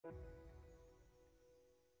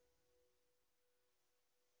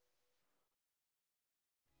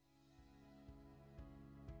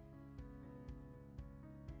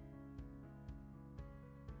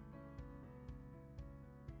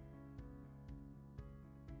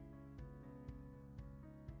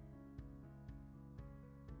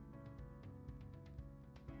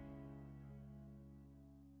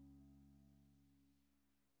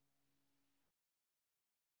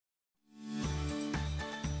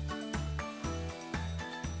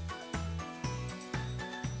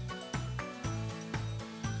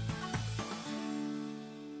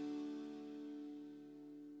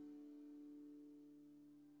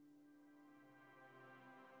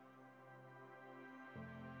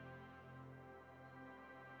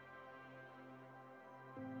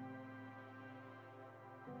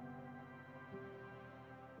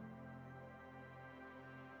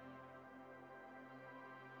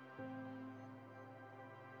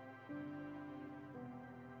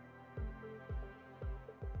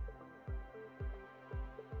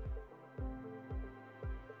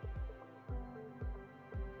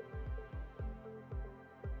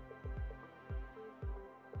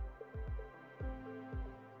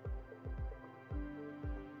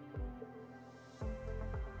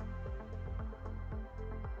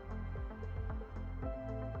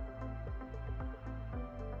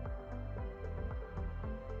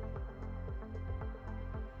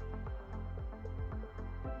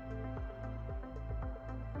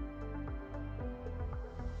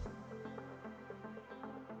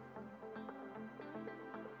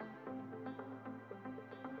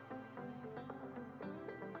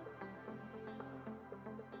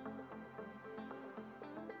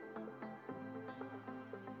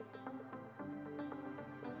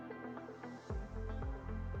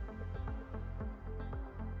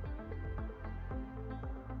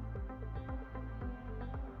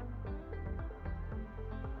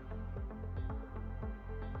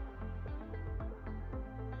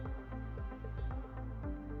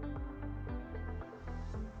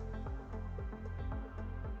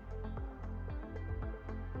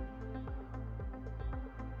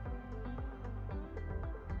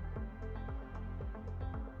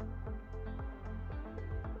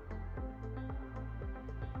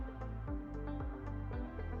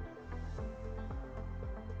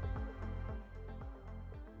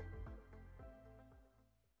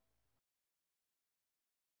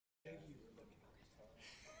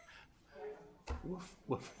Woof,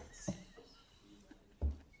 woof.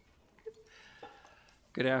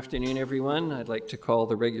 Good afternoon, everyone. I'd like to call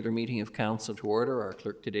the regular meeting of Council to order. Our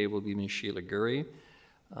clerk today will be Ms. Sheila Gurry.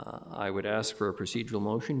 I would ask for a procedural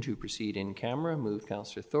motion to proceed in camera. Moved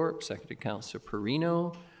Councillor Thorpe, seconded Councillor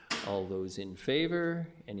Perino. All those in favor?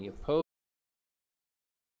 Any opposed?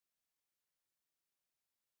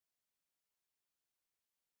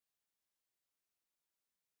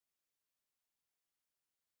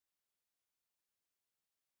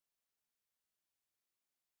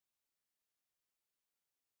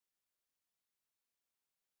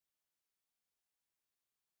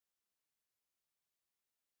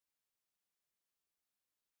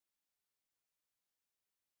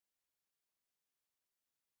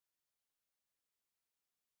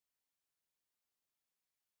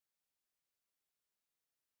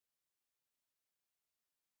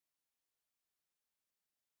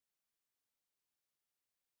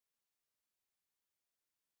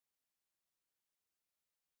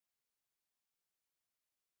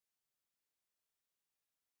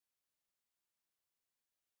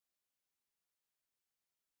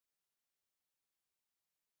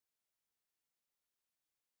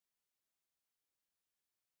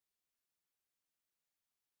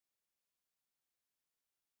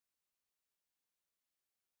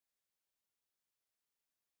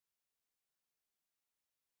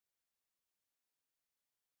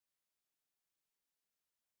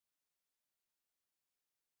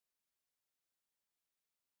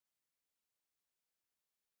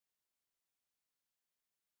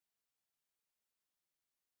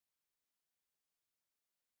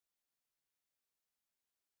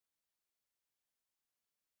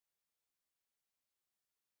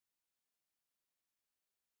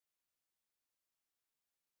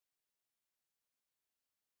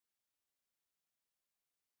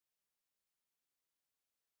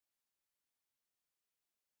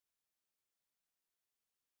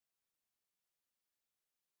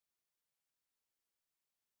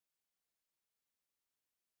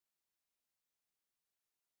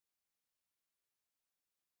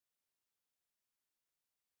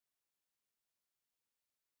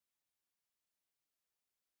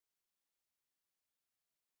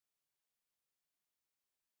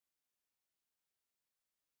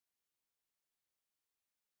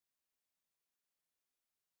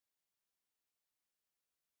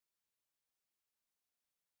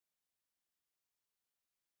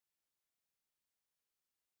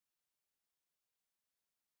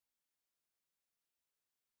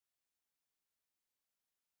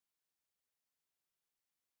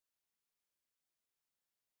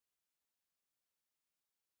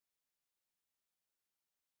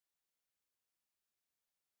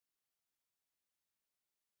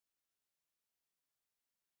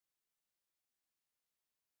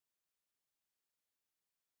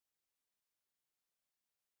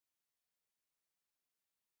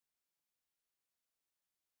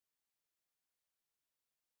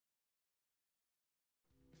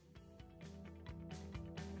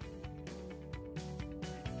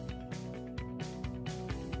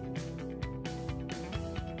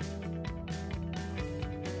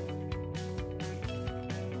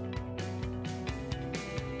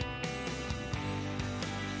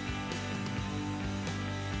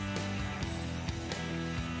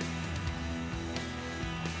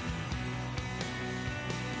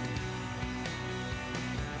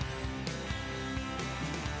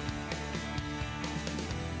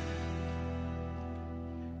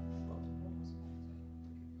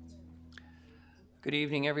 Good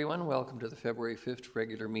evening, everyone. Welcome to the February 5th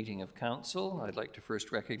regular meeting of Council. I'd like to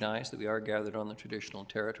first recognize that we are gathered on the traditional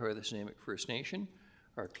territory of the Snuneymuxw First Nation.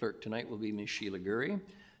 Our clerk tonight will be Ms. Sheila Gurry.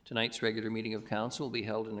 Tonight's regular meeting of Council will be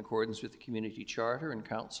held in accordance with the Community Charter and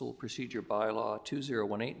Council Procedure Bylaw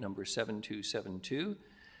 2018, number 7272.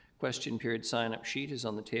 Question period sign-up sheet is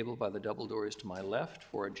on the table by the double doors to my left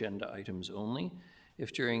for agenda items only.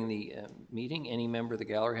 If during the meeting any member of the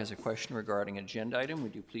gallery has a question regarding an agenda item,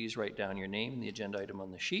 would you please write down your name and the agenda item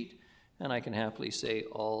on the sheet? And I can happily say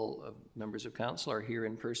all members of council are here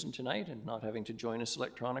in person tonight and not having to join us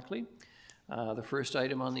electronically. The first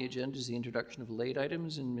item on the agenda is the introduction of late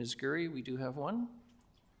items, and Ms. Gurry, we do have one.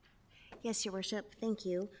 Yes, Your Worship, thank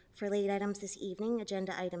you. For late items this evening,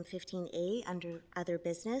 agenda item 15A under other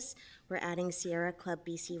business, we're adding Sierra Club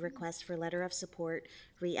BC request for letter of support,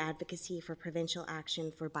 re-advocacy for provincial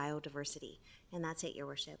action for biodiversity. And that's it, Your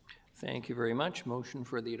Worship. Thank you very much. Motion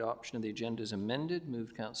for the adoption of the agenda is amended.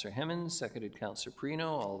 Moved Councillor Hemmens, seconded Councillor Perino.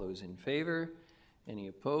 All those in favor? Any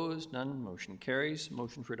opposed? None. Motion carries.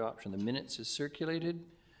 Motion for adoption of the minutes is circulated.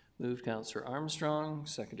 Moved Councillor Armstrong,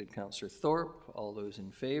 seconded Councillor Thorpe. All those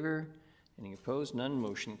in favor? Any opposed? None.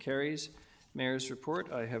 Motion carries. Mayor's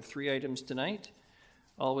report. I have 3 items tonight.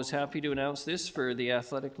 Always happy to announce this for the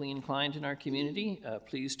athletically inclined in our community.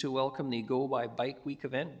 Pleased to welcome the Go by Bike Week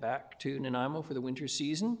event back to Nanaimo for the winter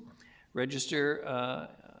season. Register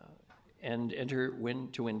and enter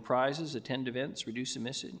to win prizes, attend events, reduce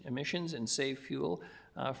emissions, and save fuel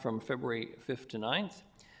from February 5th to 9th.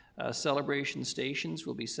 Celebration stations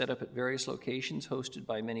will be set up at various locations hosted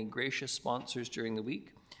by many gracious sponsors during the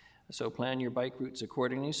week. So plan your bike routes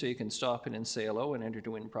accordingly so you can stop in and say hello and enter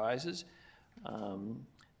to win prizes.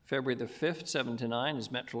 February the 5th, 7 to 9 is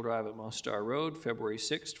Metro Drive at Moss Star Road. February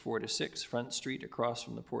 6th, 4 to 6, Front Street across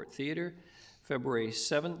from the Port Theatre. February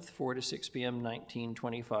 7th, 4 to 6 p.m.,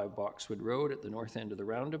 1925 Boxwood Road at the north end of the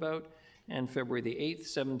roundabout. And February the 8th,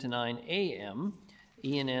 7 to 9 a.m.,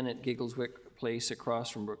 E&N at Giggleswick Place across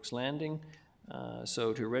from Brooks Landing.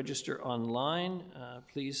 So to register online,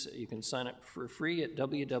 please, you can sign up for free at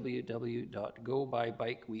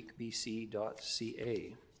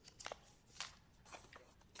www.gobybikeweekbc.ca.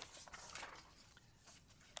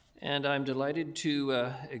 And I'm delighted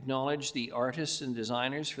to acknowledge the artists and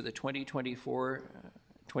designers for the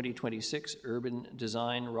 2024-2026 Urban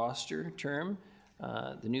Design Roster term.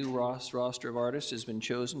 The new roster of artists has been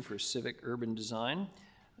chosen for Civic Urban Design.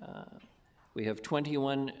 We have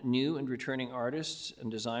 21 new and returning artists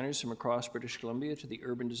and designers from across British Columbia to the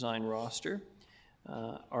Urban Design roster.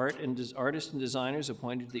 Artists and designers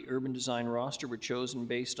appointed to the Urban Design roster were chosen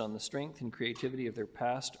based on the strength and creativity of their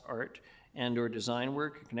past art and or design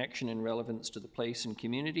work, connection and relevance to the place and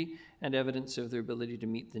community, and evidence of their ability to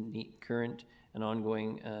meet the current and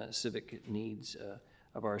ongoing civic needs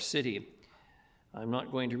of our city. I'm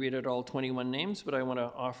not going to read out all 21 names, but I want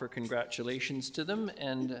to offer congratulations to them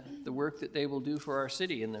and the work that they will do for our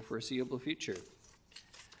city in the foreseeable future.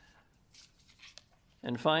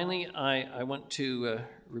 And finally, I want to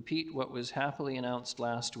repeat what was happily announced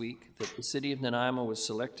last week, that the City of Nanaimo was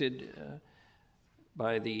selected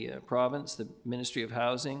by the province, the Ministry of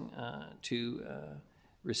Housing, to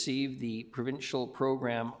receive the provincial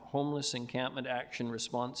program Homeless Encampment Action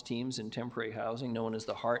Response Teams in Temporary Housing, known as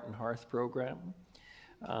the Heart and Hearth program.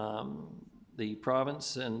 The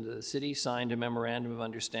province and the city signed a memorandum of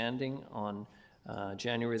understanding on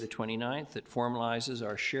January the 29th that formalizes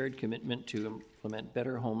our shared commitment to implement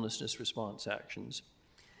better homelessness response actions.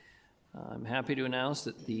 I'm happy to announce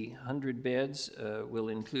that the 100 beds will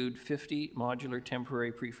include 50 modular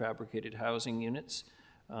temporary prefabricated housing units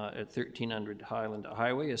at 1300 Highland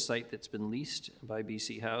Highway, a site that's been leased by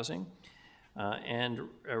BC Housing. And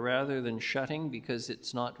rather than shutting because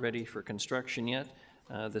it's not ready for construction yet,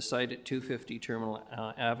 the site at 250 Terminal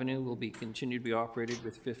Avenue will continue to be operated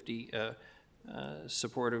with 50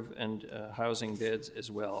 supportive and housing beds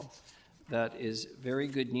as well. That is very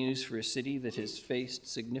good news for a city that has faced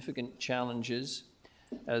significant challenges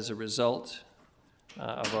as a result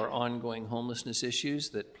of our ongoing homelessness issues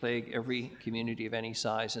that plague every community of any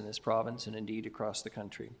size in this province and indeed across the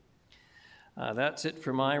country. That's it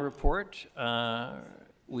for my report.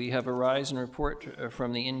 We have a rise and report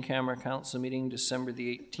from the in-camera council meeting December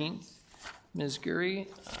the 18th. Ms. Gurry,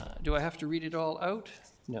 do I have to read it all out?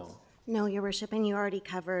 No. No, Your Worship, and you already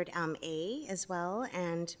covered A as well,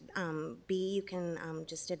 and B, you can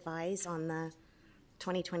just advise on the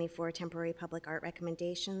 2024 temporary public art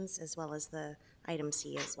recommendations, as well as the item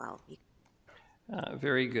C as well.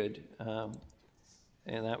 Very good. And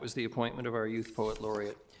that was the appointment of our Youth Poet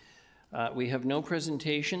Laureate. We have no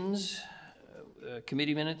presentations.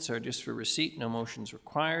 Committee minutes are just for receipt, no motions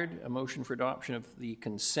required. A motion for adoption of the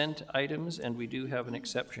consent items, and we do have an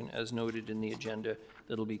exception as noted in the agenda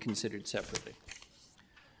that'll be considered separately.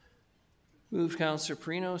 Moved Councillor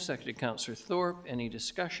Perino, seconded Councillor Thorpe. Any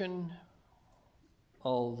discussion?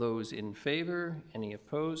 All those in favor? Any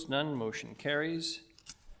opposed? None. Motion carries.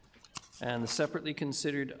 And the separately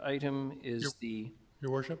considered item is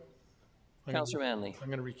Your Worship? Councillor Manley. I'm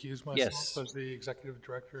going to recuse myself Yes. as the Executive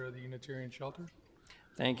Director of the Unitarian Shelter.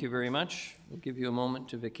 Thank you very much. We'll give you a moment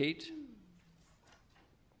to vacate.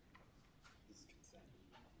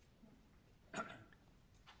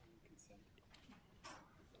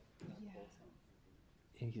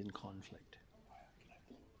 He's in conflict.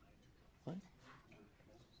 What?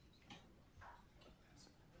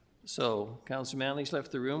 So, Councillor Manley's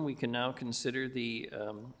left the room. We can now consider the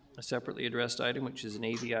a separately addressed item, which is an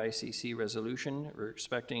AVICC resolution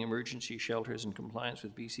respecting emergency shelters in compliance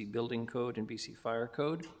with BC Building Code and BC Fire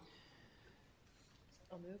Code.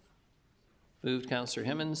 I'll move. Moved Councillor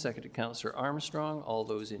Himmons, seconded Councillor Armstrong. All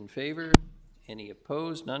those in favor? Any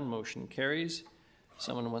opposed? None. Motion carries.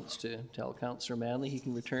 Someone wants to tell Councillor Manley he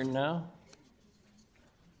can return now?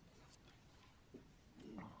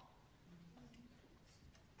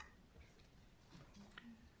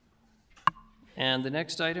 And the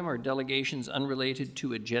next item are delegations unrelated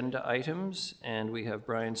to agenda items, and we have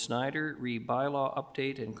Brian Snyder, re-bylaw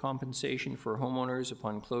update and compensation for homeowners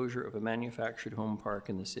upon closure of a manufactured home park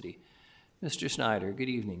in the city. Mr. Snyder, good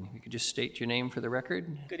evening. If you could just state your name for the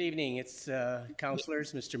record. Good evening. It's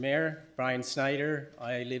councillors, Mr. Mayor, Brian Snyder.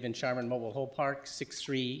 I live in Charmin Mobile Home Park,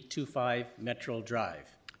 6325 Metro Drive.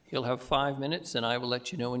 You'll have 5 minutes, and I will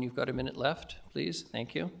let you know when you've got a minute left, please.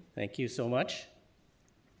 Thank you. Thank you so much.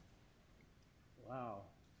 Wow.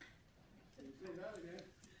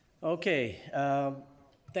 Okay,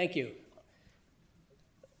 thank you.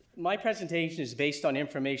 My presentation is based on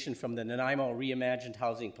information from the Nanaimo Reimagined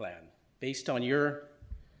Housing Plan. Based on your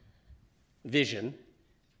vision,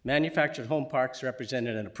 manufactured home parks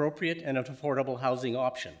represented an appropriate and affordable housing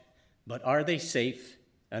option. But are they safe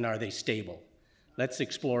and are they stable? Let's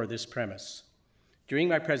explore this premise. During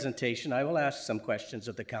my presentation, I will ask some questions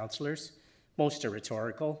of the councillors. Most are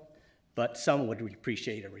rhetorical, but some would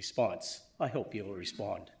appreciate a response. I hope you will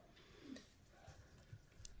respond.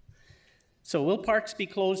 So will parks be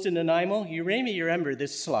closed in Nanaimo? You may remember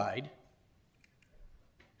this slide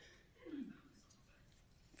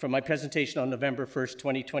from my presentation on November 1st,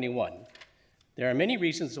 2021. There are many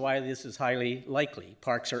reasons why this is highly likely.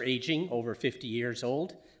 Parks are aging, over 50 years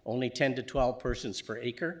old, only 10 to 12 persons per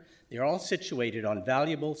acre. They're all situated on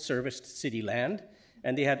valuable serviced city land,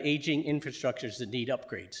 and they have aging infrastructures that need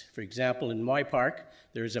upgrades. For example, in my park,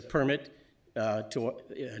 there's a permit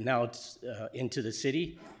into the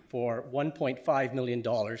city for $1.5 million to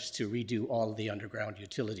redo all of the underground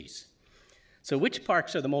utilities. So which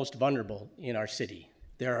parks are the most vulnerable in our city?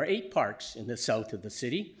 There are 8 parks in the south of the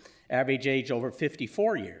city, average age over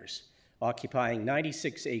 54 years, occupying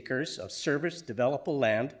 96 acres of serviced, developable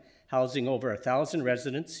land, housing over 1,000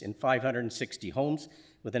 residents in 560 homes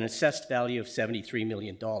with an assessed value of $73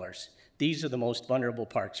 million. These are the most vulnerable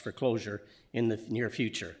parks for closure in the near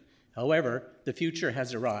future. However, the future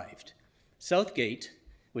has arrived. Southgate,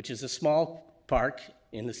 which is a small park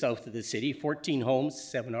in the south of the city, 14 homes,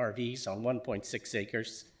 7 RVs on 1.6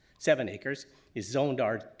 acres, 7 acres, is zoned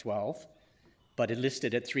R12, but it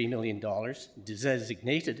listed at $3 million,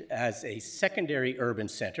 designated as a secondary urban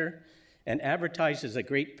center, and advertises a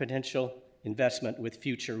great potential investment with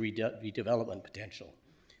future redevelopment potential.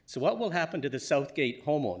 So what will happen to the Southgate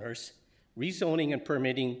homeowners? Rezoning and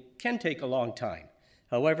permitting can take a long time.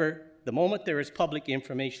 However, the moment there is public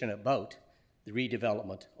information about the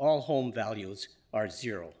redevelopment, all home values are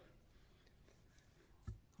zero.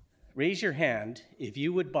 Raise your hand if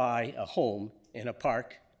you would buy a home in a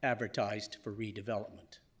park advertised for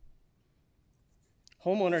redevelopment.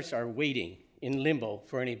 Homeowners are waiting in limbo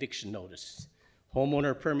for an eviction notice.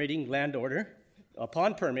 Homeowner permitting, landowner.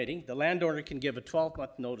 Upon permitting, the landowner can give a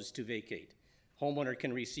 12-month notice to vacate. Homeowner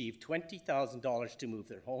can receive $20,000 to move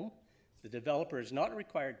their home. The developer is not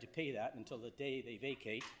required to pay that until the day they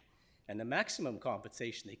vacate, and the maximum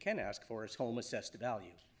compensation they can ask for is home assessed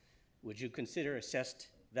value. Would you consider assessed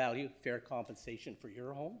value fair compensation for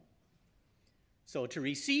your home? So to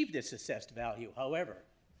receive this assessed value, however,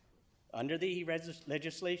 under the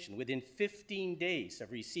legislation, within 15 days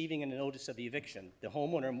of receiving a notice of eviction, the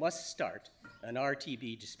homeowner must start an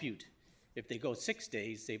RTB dispute. If they go 6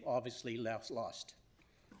 days, they've obviously lost.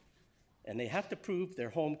 And they have to prove their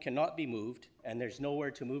home cannot be moved and there's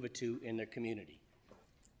nowhere to move it to in their community.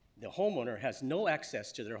 The homeowner has no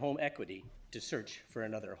access to their home equity to search for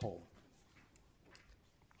another home.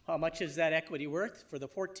 How much is that equity worth? For the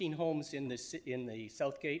 14 homes in the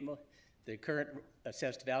Southgate, the current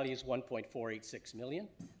assessed value is $1.486 million.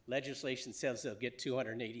 Legislation says they'll get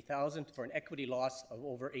 $280,000 for an equity loss of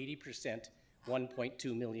over 80%,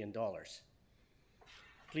 $1.2 million.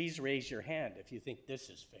 Please raise your hand if you think this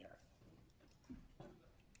is fair.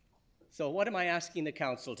 So what am I asking the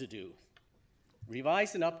council to do?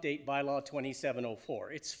 Revise and update bylaw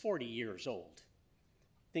 2704. It's 40 years old.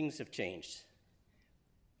 Things have changed.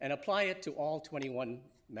 And apply it to all 21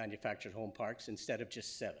 manufactured home parks instead of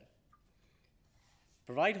just 7.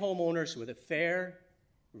 Provide homeowners with a fair,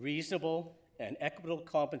 reasonable, and equitable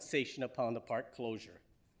compensation upon the park closure.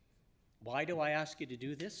 Why do I ask you to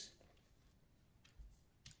do this?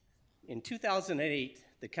 In 2008,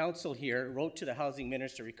 the council here wrote to the housing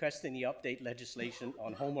minister requesting the update legislation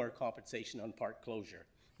on homeowner compensation on park closure.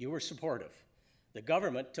 You were supportive. The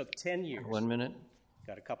government took 10 years. 1 minute.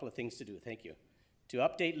 Got a couple of things to do, thank you. To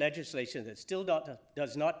update legislation that still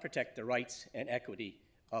does not protect the rights and equity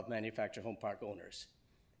of manufactured home park owners.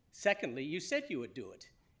 Secondly, you said you would do it.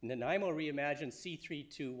 In the Nanaimo Reimagined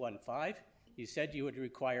C3215, you said you would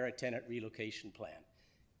require a tenant relocation plan.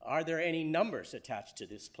 Are there any numbers attached to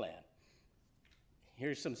this plan?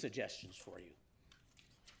 Here's some suggestions for you.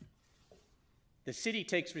 The city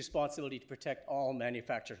takes responsibility to protect all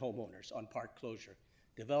manufactured homeowners on park closure.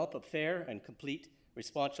 Develop a fair and complete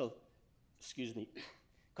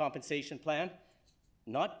compensation plan,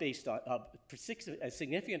 not based on a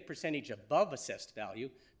significant percentage above assessed value,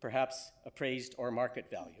 perhaps appraised or market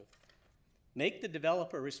value. Make the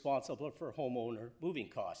developer responsible for homeowner moving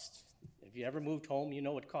costs. If you ever moved home, you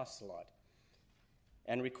know it costs a lot.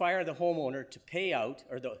 And require the homeowner to pay out,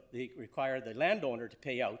 or require the landowner to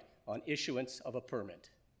pay out on issuance of a permit.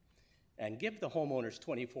 And give the homeowners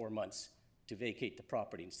 24 months to vacate the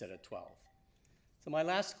property instead of 12. So my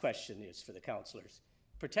last question is for the councillors.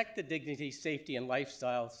 Protect the dignity, safety, and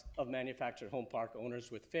lifestyles of manufactured home park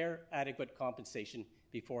owners with fair, adequate compensation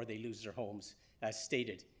before they lose their homes, as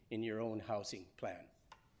stated in your own housing plan.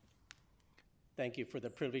 Thank you for the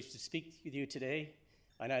privilege to speak with you today.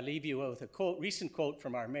 And I leave you with a recent quote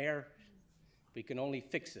from our mayor: "We can only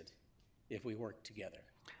fix it if we work together."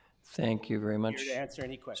 Thank you very much, Here to answer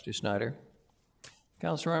any questions. Mr. Snyder.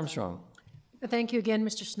 Councillor Armstrong. Thank you again,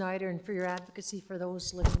 Mr. Snyder, and for your advocacy for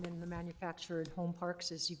those living in the manufactured home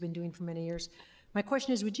parks, as you've been doing for many years. My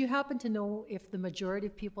question is, would you happen to know if the majority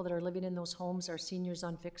of people that are living in those homes are seniors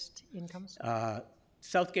on fixed incomes?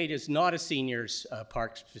 Southgate is not a seniors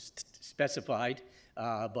park specified,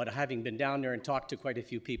 but having been down there and talked to quite a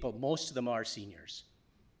few people, most of them are seniors.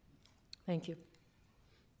 Thank you.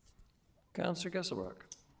 Councillor Gesselbrock.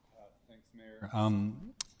 Thanks, Mayor.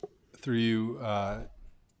 Through you,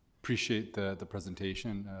 appreciate the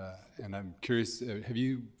presentation, and I'm curious, have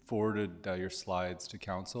you forwarded your slides to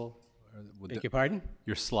council? Beg your pardon?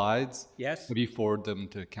 Your slides? Yes. Have you forwarded them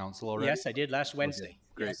to council already? Yes, I did last Wednesday. Okay,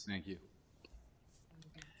 great, Yes. thank you.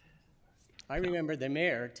 I remember the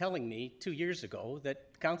mayor telling me 2 years ago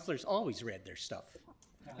that councillors always read their stuff.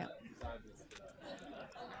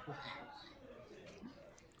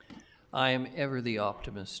 I am ever the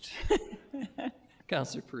optimist.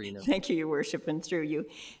 Councillor Perino. Thank you, Your Worship, and through you.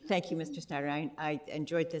 Thank you, Mr. Snyder. I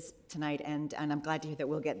enjoyed this tonight, and I'm glad to hear that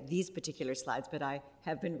we'll get these particular slides, but I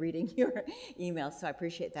have been reading your emails, so I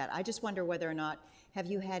appreciate that. I just wonder whether or not, have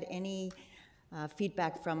you had any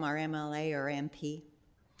feedback from our MLA or MP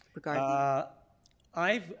regarding?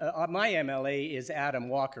 My MLA is Adam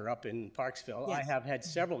Walker up in Parksville. Yes. I have had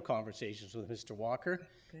several conversations with Mr. Walker.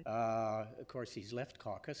 Of course, he's left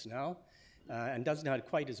caucus now and doesn't have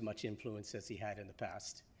quite as much influence as he had in the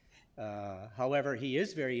past. However, he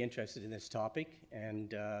is very interested in this topic and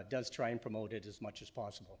does try and promote it as much as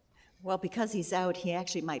possible. Well, because he's out, he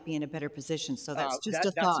actually might be in a better position, so that's just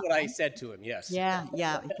a thought. That's what I right? said to him, yes. Yeah,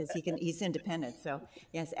 because he's independent, so,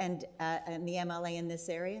 yes. And the MLA in this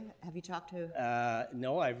area, have you talked to?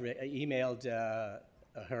 No, I've emailed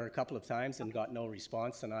her a couple of times and got no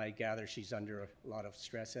response, and I gather she's under a lot of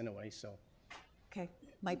stress anyway, so. Okay,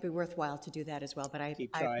 might be worthwhile to do that as well, but I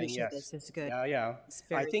Keep trying, appreciate yes. this, it's good. Yeah. It's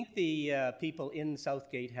I very- think the people in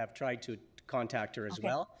Southgate have tried to contact her as Okay.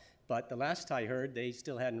 well, but the last I heard, they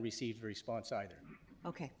still hadn't received a response either.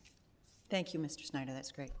 Okay, thank you, Mr. Snyder,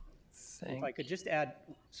 that's great. If I could just add,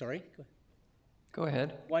 sorry, Go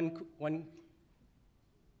ahead. one.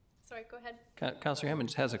 Sorry, go ahead. Councillor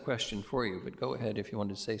Hemmons has a question for you, but go ahead if you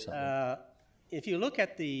wanted to say something. If you look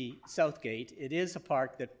at the Southgate, it is a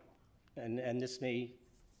park that, and this may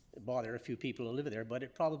bother a few people who live there, but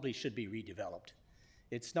it probably should be redeveloped.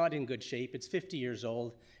 It's not in good shape. It's 50 years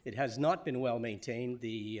old. It has not been well maintained.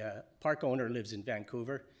 The park owner lives in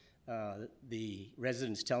Vancouver. The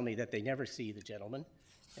residents tell me that they never see the gentleman,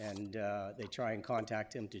 and they try and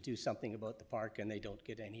contact him to do something about the park, and they don't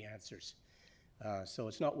get any answers. So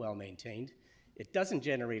it's not well maintained. It doesn't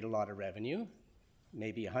generate a lot of revenue,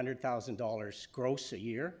 maybe $100,000 gross a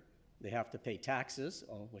year. They have to pay taxes,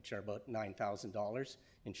 which are about $9,000,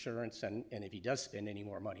 insurance, and if he does spend any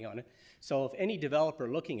more money on it. So if any developer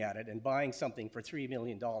looking at it and buying something for $3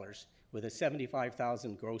 million with a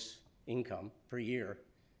 $75,000 gross income per year,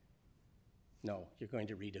 no, you're going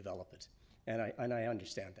to redevelop it. And I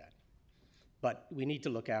understand that. But we need to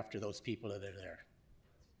look after those people that are there.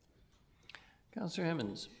 Councillor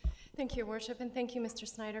Hemmons. Thank you, Your Worship, and thank you, Mr.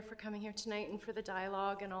 Snyder, for coming here tonight and for the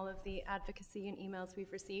dialogue and all of the advocacy and emails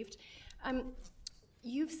we've received.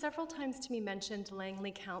 You've several times to me mentioned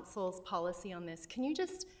Langley Council's policy on this. Can you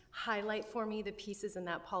just highlight for me the pieces in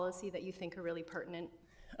that policy that you think are really pertinent?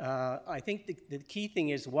 I think the key thing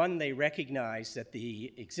is, one, they recognize that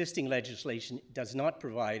the existing legislation does not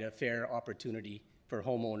provide a fair opportunity for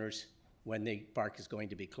homeowners when the park is going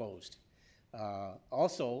to be closed.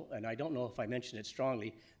 Also, and I don't know if I mentioned it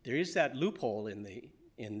strongly, there is that loophole in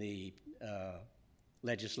the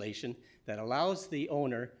legislation that allows the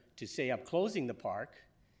owner to say, I'm closing the park,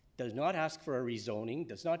 does not ask for a rezoning,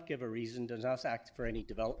 does not give a reason, does not ask for any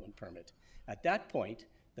development permit. At that point,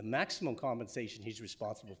 the maximum compensation he's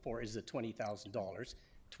responsible for is the $20,000.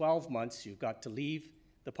 12 months, you've got to leave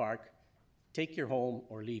the park, take your home,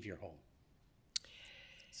 or leave your home.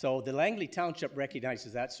 So the Langley Township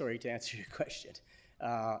recognizes that, sorry to answer your question.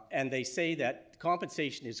 And they say that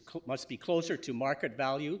compensation must be closer to market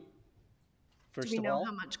value, first Do we of know all.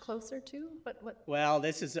 how much closer to? What? Well,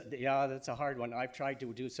 that's a hard one. I've tried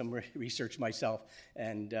to do some research myself,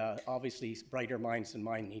 and obviously brighter minds than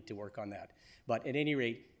mine need to work on that. But at any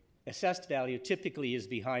rate, assessed value typically is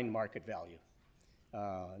behind market value.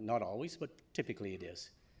 Not always, but typically it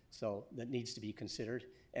is. So that needs to be considered.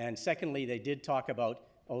 And secondly, they did talk about,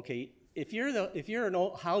 okay, if you're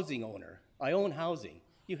an housing owner, I own housing,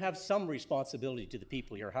 you have some responsibility to the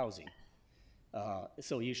people you're housing.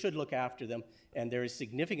 So you should look after them, and there is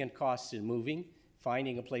significant costs in moving,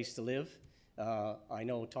 finding a place to live. I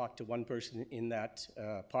talked to one person in that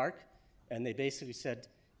park, and they basically said,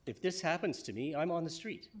 if this happens to me, I'm on the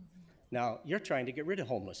street. Now, you're trying to get rid of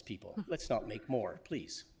homeless people. Let's not make more,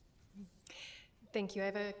 please. Thank you. I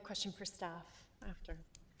have a question for staff after.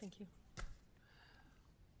 Thank you.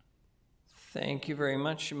 Thank you very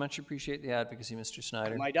much. Much appreciate the advocacy, Mr.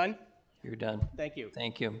 Snyder. Am I done? You're done. Thank you.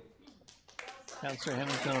 Thank you. Councillor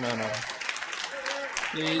Hemmings, no.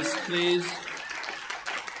 Please.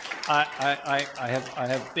 I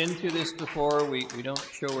have been through this before. We don't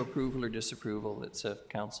show approval or disapproval. It's a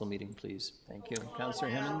council meeting, please. Thank you.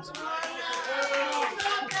 Councillor Hemmings.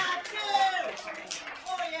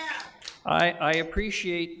 I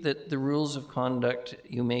appreciate that the rules of conduct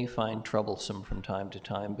you may find troublesome from time to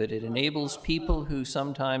time, but it enables people who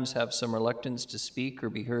sometimes have some reluctance to speak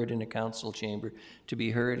or be heard in a council chamber to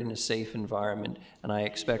be heard in a safe environment, and I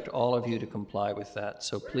expect all of you to comply with that.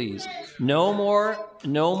 So please, no more.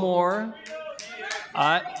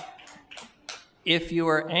 If you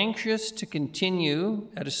are anxious to continue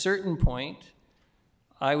at a certain point,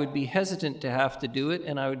 I would be hesitant to have to do it,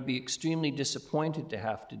 and I would be extremely disappointed to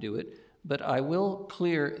have to do it, but I will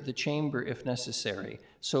clear the chamber if necessary.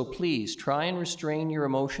 So please, try and restrain your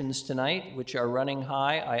emotions tonight, which are running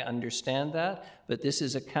high. I understand that, but this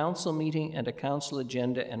is a council meeting and a council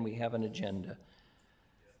agenda, and we have an agenda.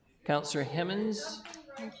 Councillor Hemmings.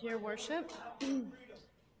 Thank you, Your Worship.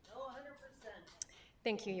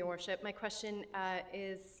 Thank you, Your Worship. My question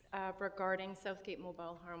is regarding Southgate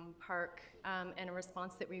Mobile Home Park and a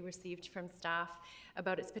response that we received from staff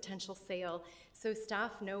about its potential sale. So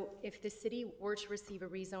staff note, if the city were to receive a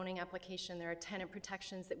rezoning application, there are tenant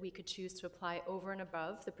protections that we could choose to apply over and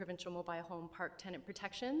above the provincial mobile home park tenant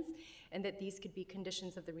protections, and that these could be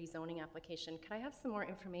conditions of the rezoning application. Could I have some more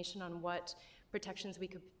information on what protections we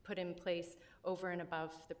could put in place over and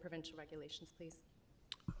above the provincial regulations, please?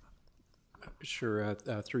 Sure,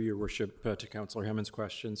 through your worship to Councillor Hemmings'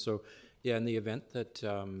 question. So yeah, in the event that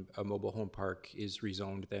a mobile home park is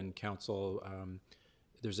rezoned, then council,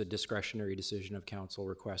 there's a discretionary decision of council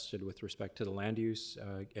requested with respect to the land use,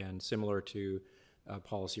 and similar to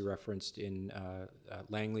policy referenced in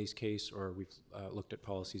Langley's case, or we've looked at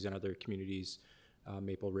policies in other communities,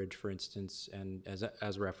 Maple Ridge, for instance, and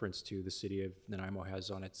as reference to the city of Nanaimo has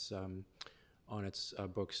on its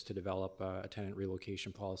books to develop a tenant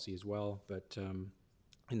relocation policy as well. But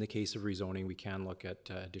in the case of rezoning, we can look at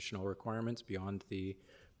additional requirements beyond the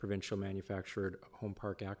Provincial Manufactured Home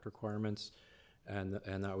Park Act requirements. And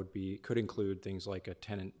that could include things like a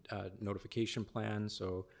tenant notification plan,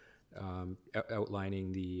 so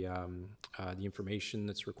outlining the information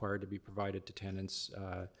that's required to be provided to tenants,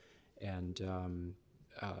 and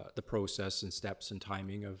the process and steps and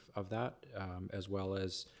timing of that, as well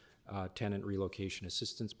as tenant relocation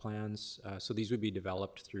assistance plans. So these would be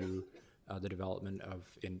developed through the development of,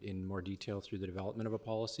 in more detail, through the development of a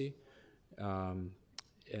policy.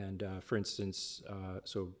 For instance,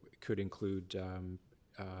 so it could include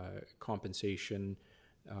compensation,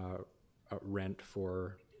 rent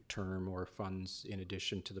for term or funds in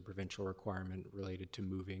addition to the provincial requirement related to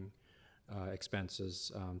moving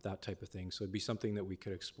expenses, that type of thing. So it'd be something that we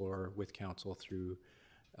could explore with council through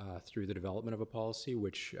the development of a policy,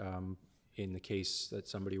 which in the case that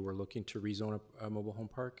somebody were looking to rezone a mobile home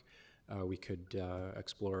park, we could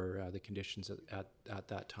explore the conditions at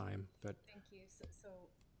that time. But thank you. So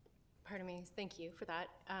pardon me. Thank you for that.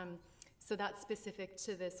 So that's specific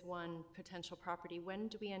to this one potential property. When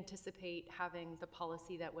do we anticipate having the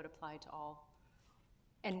policy that would apply to all?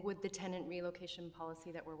 And would the tenant relocation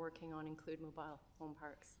policy that we're working on include mobile home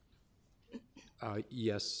parks?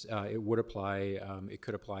 Yes, it would apply. It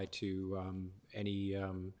could apply to any,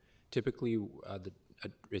 typically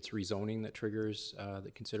it's rezoning that triggers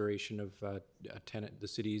the consideration of the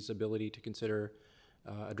city's ability to consider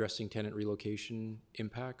addressing tenant relocation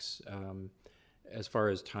impacts. As far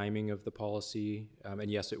as timing of the policy,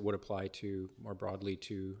 and yes, it would apply to more broadly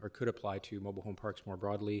to, or could apply to mobile home parks more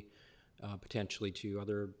broadly, potentially to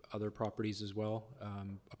other properties as well,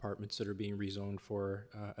 apartments that are being rezoned for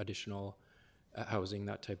additional housing,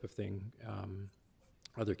 that type of thing.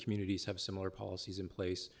 Other communities have similar policies in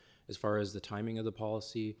place. As far as the timing of the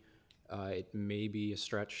policy, it may be a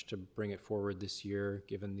stretch to bring it forward this year,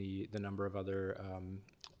 given the number of other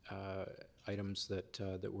items that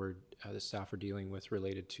the staff are dealing with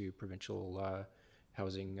related to provincial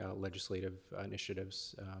housing legislative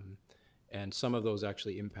initiatives, and some of those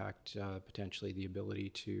actually impact potentially the ability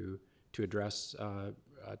to address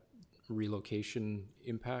relocation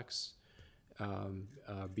impacts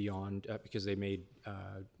beyond because they made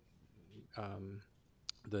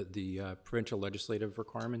the provincial legislative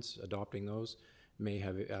requirements. Adopting those may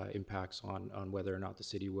have impacts on whether or not the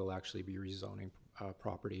city will actually be rezoning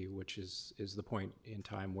property, which is the point in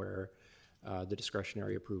time where the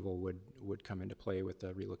discretionary approval would come into play with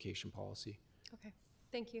the relocation policy. Okay,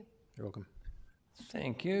 thank you. You're welcome.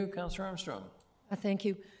 Thank you. Councillor Armstrong. Thank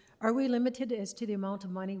you. Are we limited as to the amount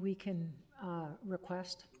of money we can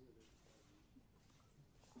request?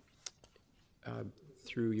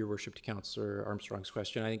 Through your worship to Councillor Armstrong's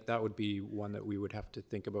question, I think that would be one that we would have to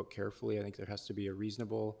think about carefully. I think there has to be a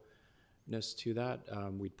reasonableness to that.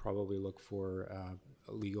 We'd probably look for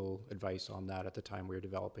legal advice on that at the time we were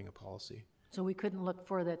developing a policy. So we couldn't look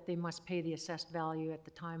for that they must pay the assessed value at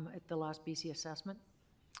the time at the last BC assessment,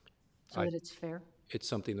 so that it's fair? It's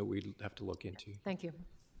something that we'd have to look into. Thank you.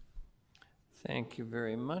 Thank you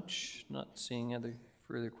very much. Not seeing other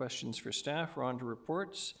further questions for staff. We're on to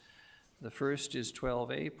reports. The first is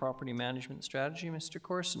 12A, Property Management Strategy. Mr.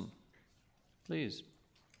 Corson, please.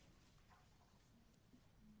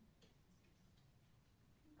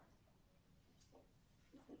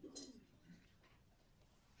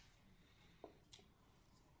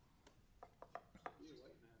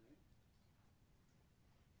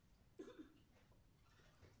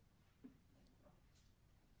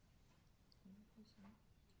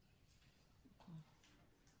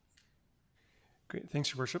 Great,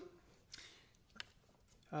 thanks, Your Worship.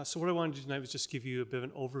 So what I wanted to do tonight was just give you a bit of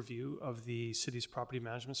an overview of the city's property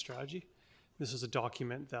management strategy. This is a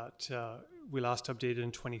document that we last updated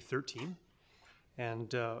in 2013.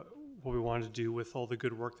 And what we wanted to do with all the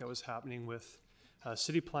good work that was happening with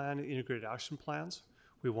city plan and integrated action plans,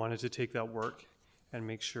 we wanted to take that work and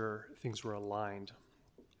make sure things were aligned.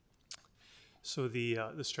 So the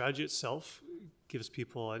strategy itself gives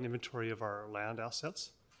people an inventory of our land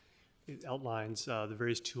assets. It outlines the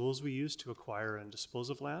various tools we use to acquire and dispose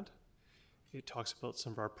of land. It talks about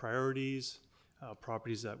some of our priorities,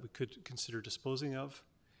 properties that we could consider disposing of.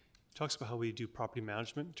 It talks about how we do property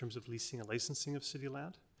management in terms of leasing and licensing of city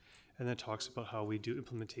land. And then talks about how we do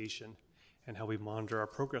implementation and how we monitor our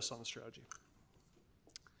progress on the strategy.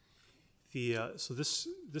 So this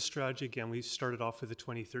strategy, again, we started off with the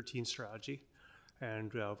 2013 strategy,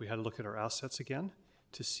 and we had to look at our assets again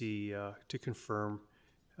to see, to confirm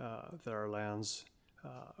that our lands,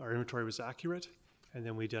 our inventory was accurate, and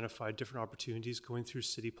then we identified different opportunities going through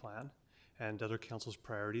city plan and other council's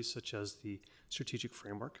priorities, such as the strategic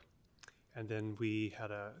framework. And then we had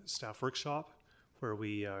a staff workshop where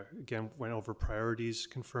we, again, went over priorities,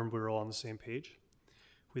 confirmed we were all on the same page.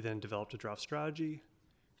 We then developed a draft strategy.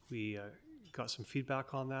 We got some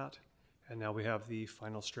feedback on that, and now we have the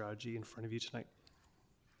final strategy in front of you tonight.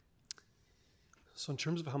 So in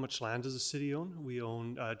terms of how much land does the city own, we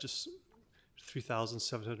own just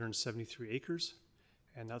 3,773 acres,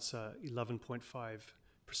 and that's a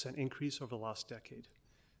 11.5% increase over the last decade.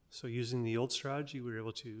 So using the old strategy, we were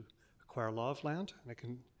able to acquire a lot of land,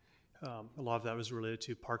 and a lot of that was related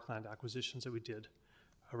to parkland acquisitions that we did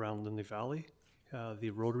around Lindley Valley, the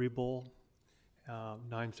Rotary Bowl,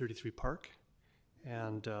 933 Park,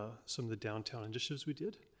 and some of the downtown initiatives we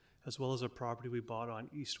did, as well as a property we bought on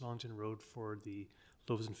East Wellington Road for the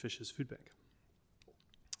Loaves and Fishes Food Bank.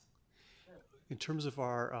 In terms of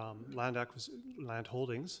our land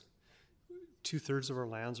holdings, 2/3 of our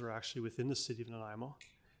lands are actually within the city of Nanaimo,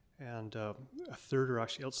 and a third are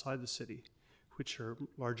actually outside the city, which are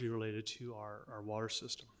largely related to our water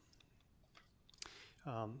system.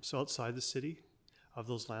 So outside the city, of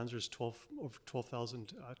those lands, there's over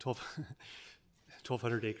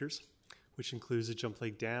 1,200 acres, which includes the Jump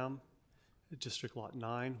Lake Dam, District Lot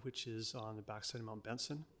 9, which is on the backside of Mount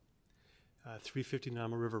Benson, 350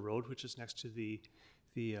 Nanaimo River Road, which is next to the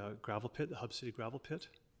gravel pit, the Hub City gravel pit.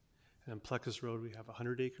 And then Plexus Road, we have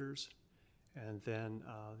 100 acres. And then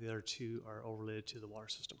the other two are all related to the water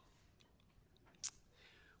system.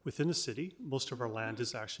 within the city, most of our land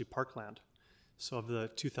is actually parkland. So of the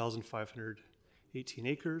 2,518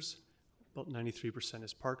 acres, about 93%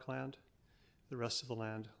 is parkland. The rest of the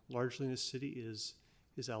land, largely in the city,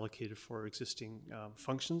 is allocated for existing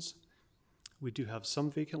functions. We do have some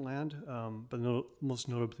vacant land, but most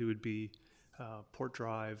notably would be Port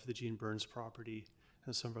Drive, the Gene Burns property,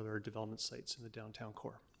 and some of other development sites in the downtown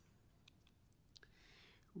core.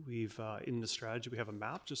 We've, in the strategy, we have a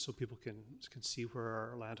map just so people can see where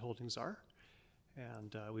our land holdings are,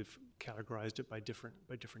 and we've categorized it by different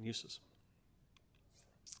uses.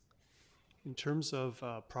 In terms of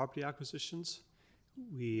property acquisitions,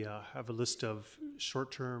 we have a list of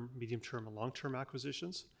short-term, medium-term, and long-term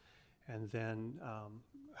acquisitions, and then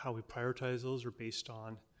how we prioritize those are based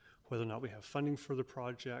on whether or not we have funding for the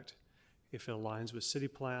project, if it aligns with city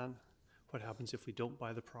plan, what happens if we don't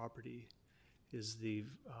buy the property, is the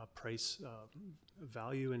price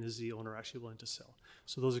value, and is the owner actually willing to sell.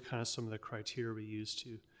 So those are kind of some of the criteria we use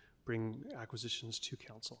to bring acquisitions to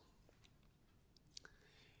council.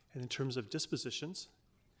 And in terms of dispositions,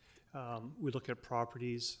 we look at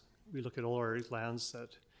properties, we look at all our lands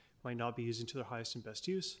that might not be using to their highest and best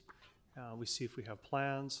use. We see if we have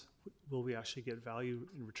plans, will we actually get value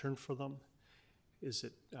in return for them? Is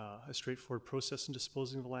it a straightforward process in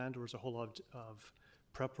disposing of the land, or is there a whole lot of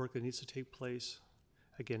prep work that needs to take place?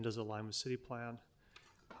 Again, does it align with city plan?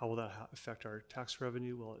 How will that affect our tax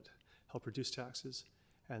revenue? Will it help reduce taxes?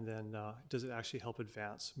 And then does it actually help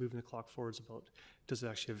advance, moving the clock forwards about, does it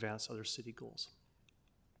actually advance other city goals?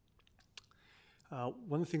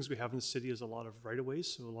 One of the things we have in the city is a lot of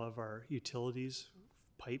right-of-ways, so a lot of our utilities,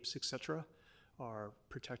 pipes, etc., are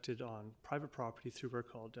protected on private property through what are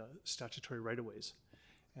called statutory right-of-ways.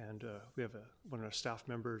 And we have one of our staff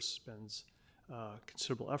members spends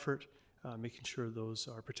considerable effort making sure those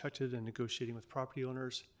are protected and negotiating with property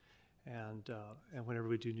owners. And whenever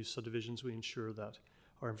we do new subdivisions, we ensure that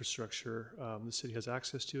our infrastructure, the city has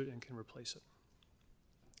access to it and can replace it.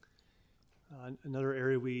 Another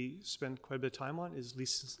area we spend quite a bit of time on is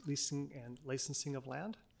leasing and licensing of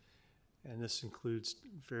land. And this includes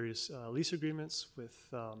various lease agreements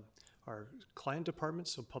with our client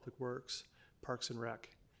departments, so Public Works, Parks and Rec,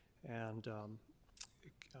 and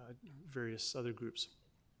various other groups.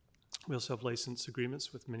 We also have license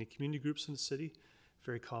agreements with many community groups in the city,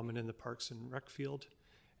 very common in the Parks and Rec field,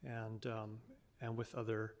 and with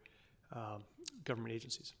other government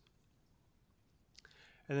agencies.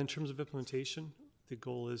 And in terms of implementation, the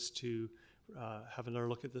goal is to have another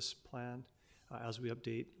look at this plan as we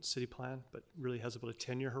update city plan, but really has about a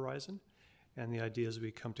 10-year horizon. And the idea is we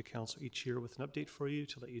come to council each year with an update for you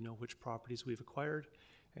to let you know which properties we've acquired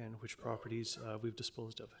and which properties we've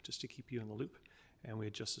disposed of, just to keep you in the loop. And we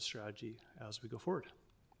adjust the strategy as we go forward.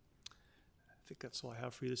 I think that's all I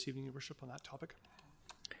have for you this evening, Your Worship, on that topic.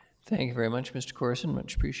 Thank you very much, Mr. Corson.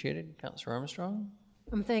 Much appreciated. Councillor Armstrong?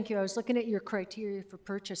 Thank you. I was looking at your criteria for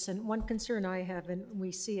purchase, and one concern I have, and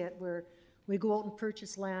we see it, where we go out and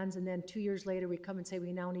purchase lands, and then 2 years later we come and say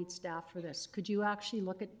we now need staff for this. Could you actually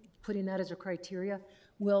look at putting that as a criteria?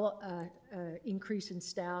 Will increase in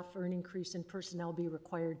staff or an increase in personnel be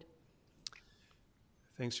required?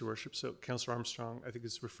 Thanks, Your Worship. So Councillor Armstrong, I think,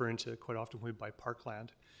 is referring to quite often when we buy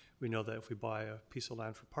parkland. We know that if we buy a piece of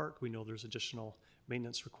land for park, we know there's additional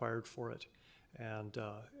maintenance required for it. And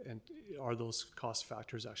are those cost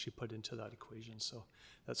factors actually put into that equation? So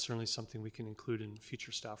that's certainly something we can include in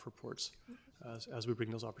future staff reports as we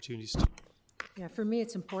bring those opportunities to. Yeah, for me,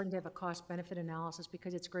 it's important to have a cost-benefit analysis,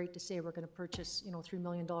 because it's great to say we're going to purchase, $3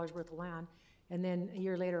 million worth of land, and then a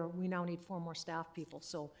year later, we now need 4 more staff people,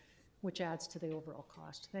 so which adds to the overall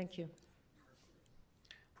cost. Thank you.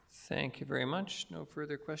 Thank you very much. No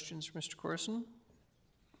further questions for Mr. Corson?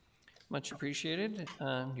 Much appreciated.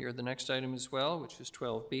 Here the next item as well, which is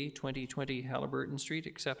 12B, 2020 Halliburton Street,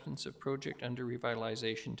 acceptance of project under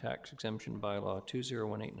revitalization tax exemption bylaw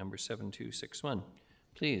 2018, number 7261.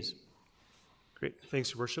 Please. Great.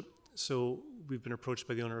 Thanks, Your Worship. So we've been approached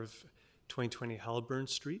by the owner of 2020 Halliburton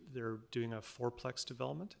Street. They're doing a 4-plex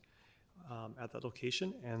development at that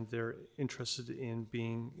location, and they're interested in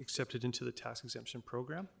being accepted into the tax exemption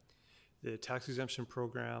program. The tax exemption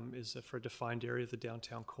program is for a defined area of the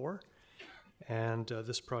downtown core, and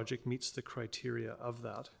this project meets the criteria of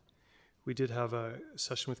that. We did have a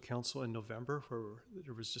session with council in November where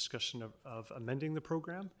there was discussion of amending the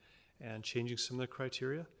program and changing some of the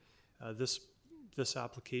criteria. This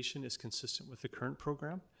application is consistent with the current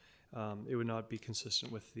program. It would not be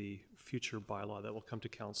consistent with the future bylaw that will come to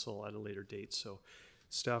council at a later date. So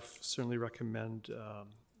staff certainly recommend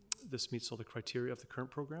this meets all the criteria of the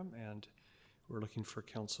current program, and we're looking for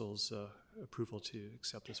council's approval to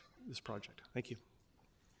accept this project. Thank you.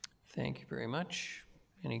 Thank you very much.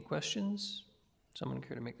 Any questions? Someone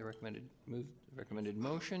care to make the recommended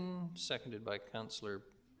motion, seconded by Councillor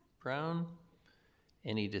Brown.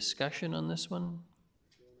 Any discussion on this one?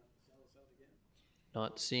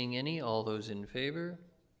 Not seeing any. All those in favor?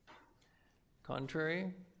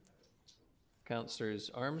 Contrary? Councillors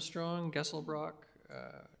Armstrong, Gesselbrock,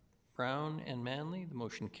 Brown, and Manley. The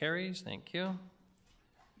motion carries. Thank you.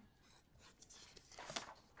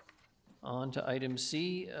 On to item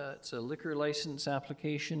C. It's a liquor license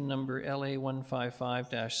application number LA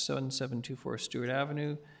 155-7724 Stewart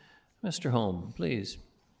Avenue. Mr. Holm, please.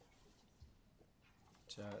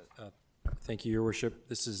 Thank you, Your Worship.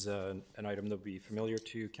 This is an item that will be familiar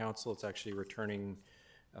to council. It's actually returning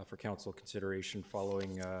for council consideration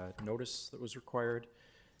following notice that was required.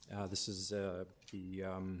 This is the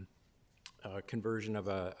conversion of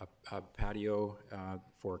a patio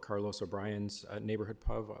for Carlos O'Brien's neighborhood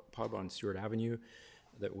pub on Stewart Avenue.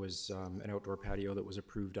 That was an outdoor patio that was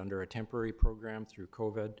approved under a temporary program through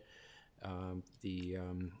COVID.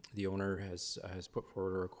 The owner has put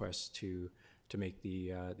forward a request to make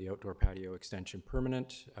the outdoor patio extension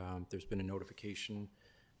permanent. There's been a notification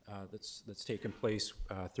that's taken place.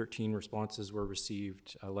 13 responses were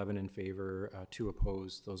received, 11 in favor, 2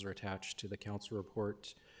 opposed. Those are attached to the council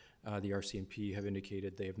report. The RCMP have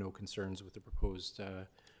indicated they have no concerns with the proposed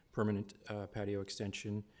permanent patio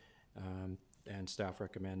extension, and staff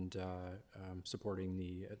recommend supporting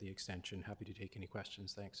the extension. Happy to take any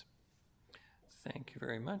questions. Thanks. Thank you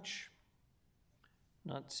very much.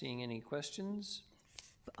 Not seeing any questions.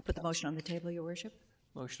 I'll put the motion on the table, Your Worship.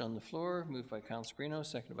 Motion on the floor, moved by Councillor Brino,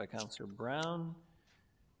 seconded by Councillor Brown.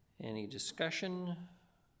 Any discussion?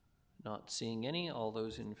 Not seeing any. All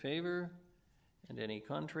those in favor? And any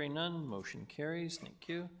contrary? None. Motion carries. Thank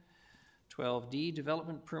you. 12D,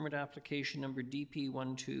 development permit application number DP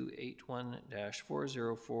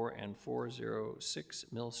 1281-404 and 406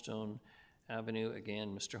 Millstone Avenue.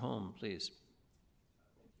 Again, Mr. Holm, please.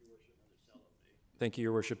 Thank you,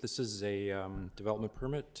 Your Worship. This is a development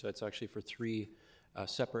permit. It's actually for 3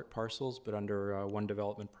 separate parcels, but under one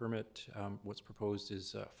development permit. What's proposed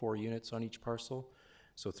is 4 units on each parcel,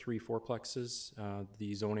 so 3 fourplexes.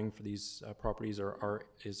 The zoning for these properties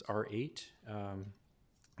is R8.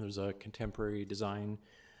 There's a contemporary design,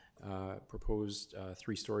 proposed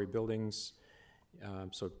 3-story buildings,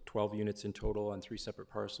 so 12 units in total on 3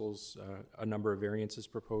 separate parcels. A number of variances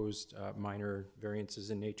proposed, minor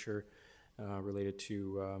variances in nature, related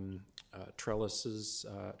to trellises,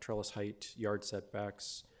 trellis height, yard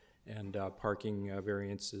setbacks, and parking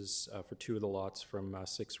variances for 2 of the lots from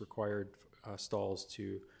 6 required stalls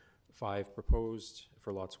to 5 proposed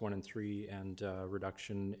for lots 1 and 3, and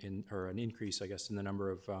reduction in, or an increase, I guess, in the number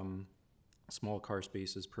of small car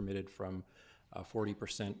spaces permitted from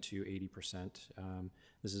 40% to 80%.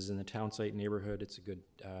 This is in the town site neighborhood. It's a good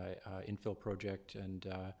infill project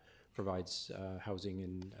and provides housing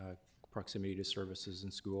in proximity to services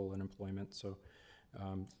and school and employment. So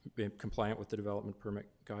compliant with the development permit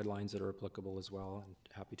guidelines that are applicable as well, and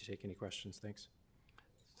happy to take any questions. Thanks.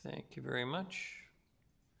 Thank you very much.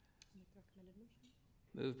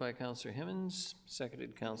 Moved by Councillor Himmons,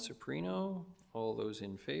 seconded Councillor Perino. All those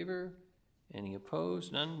in favor? Any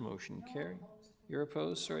opposed? None. Motion carried. You're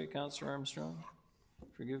opposed? Sorry, Councillor Armstrong.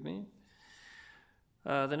 Forgive me.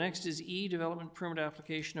 The next is E, development permit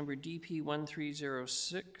application number DP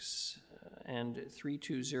 1306 and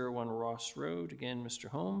 3201 Ross Road. Again, Mr.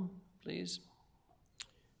 Holm, please.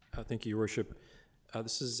 Thank you, Your Worship.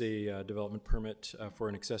 This is a development permit for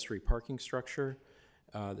an accessory parking structure.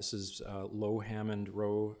 This is Low Hammond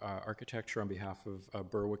Row Architecture on behalf of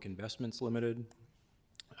Berwick Investments Limited,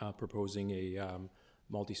 proposing a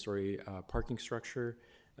multi-story parking structure.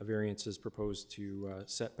 A variance is proposed to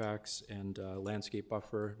setbacks and landscape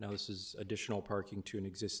buffer. Now, this is additional parking to an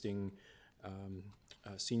existing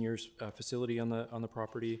seniors facility on the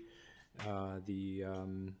property. The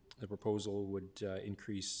proposal would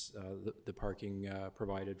increase the parking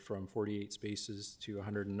provided from 48 spaces to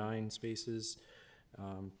 109 spaces.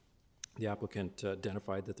 The applicant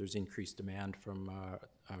identified that there's increased demand from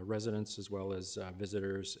residents as well as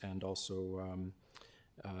visitors, and also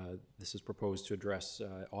this is proposed to address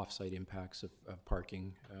off-site impacts of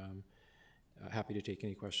parking. Happy to take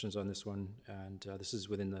any questions on this one, and this is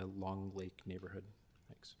within the Long Lake neighborhood.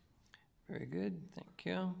 Thanks. Very good, thank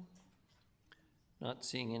you. Not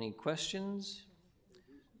seeing any questions.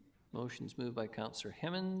 Motion's moved by Councillor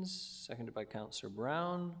Himmons, seconded by Councillor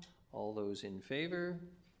Brown. All those in favor?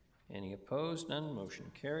 Any opposed? None.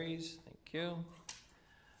 Motion carries. Thank you.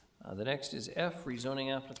 The next is F,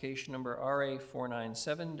 rezoning application number RA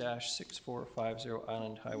 497-6450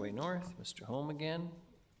 Island Highway North. Mr. Holm again.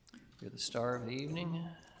 You're the star of the evening.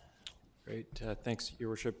 Great, thanks, Your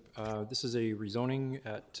Worship. This is a rezoning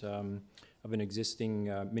of an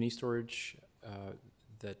existing mini storage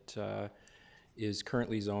that is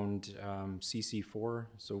currently zoned CC4,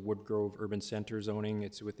 so Woodgrove Urban Center zoning.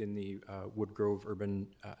 It's within the Woodgrove Urban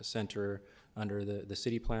Center under the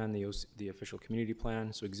city plan, the official community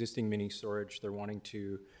plan. So existing mini storage, they're wanting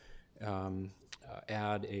to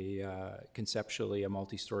add conceptually a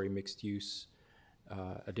multi-story mixed use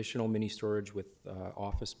additional mini storage with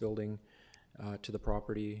office building to the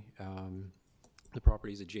property. The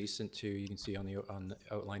property is adjacent to, you can see on the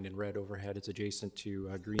outlined in red overhead, it's adjacent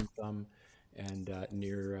to Green Thumb and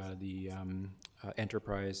near the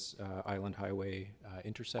Enterprise Island Highway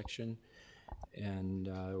intersection. And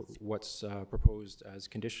what's proposed as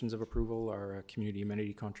conditions of approval are a community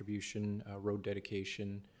amenity contribution, road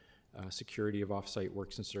dedication, security of off-site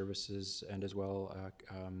works and services, and as well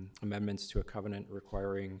amendments to a covenant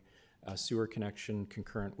requiring a sewer connection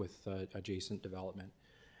concurrent with adjacent development.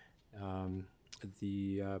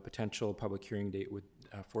 The potential public hearing date would,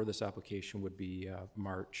 for this application would be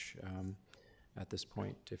March at this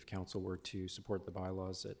point, if council were to support the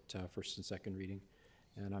bylaws at first and second reading.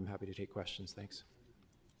 And I'm happy to take questions. Thanks.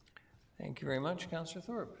 Thank you very much. Councillor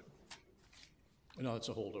Thorpe. No, it's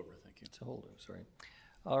a holdover. Thank you. It's a holdover, sorry.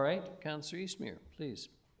 All right, Councillor Eastmere, please.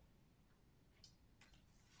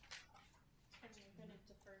 I'm going to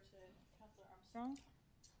defer to Councillor Armstrong.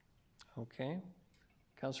 Okay.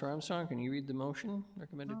 Councillor Armstrong, can you read the motion,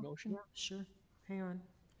 recommended motion? Yeah, sure. Hang on.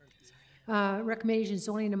 Recommendation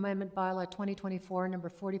zoning amendment bylaw 2024 number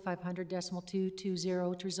 4500.220 to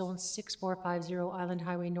rezone 6450 Island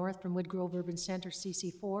Highway North from Woodgrove Urban Center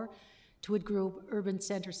CC4 to Woodgrove Urban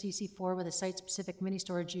Center CC4 with a site-specific mini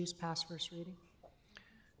storage use. Pass first reading.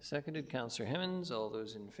 Seconded, Councillor Hemmens. All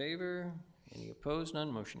those in favor? Any opposed?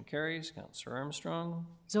 None. Motion carries. Councillor Armstrong.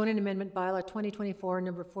 Zoning amendment bylaw 2024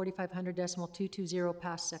 number 4500.220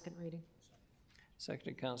 pass second reading.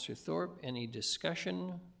 Seconded, Councillor Thorpe. Any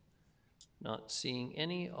discussion? Not seeing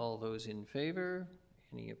any. All those in favor?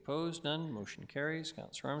 Any opposed? None. Motion carries.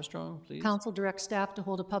 Councillor Armstrong, please. Council directs staff to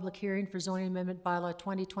hold a public hearing for zoning amendment bylaw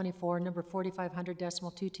 2024 number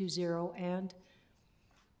 4500.220 and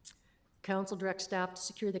Council directs staff to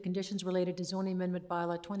secure the conditions related to zoning amendment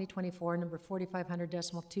bylaw 2024 number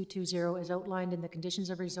 4500.220 as outlined in the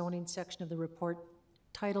conditions of rezoning section of the report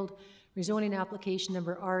titled Rezoning Application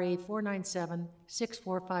Number RA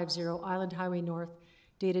 497-6450 Island Highway North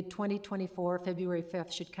dated 2024 February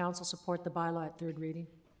 5th. Should Council support the bylaw at third reading?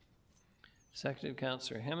 Seconded,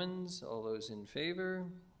 Councillor Hemmens. All those in favor?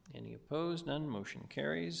 Any opposed? None. Motion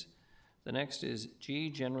carries. The next is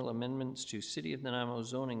G, General Amendments to City of Nanaimo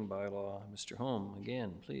Zoning Bylaw. Mr. Holm,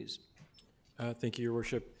 again, please. Thank you, Your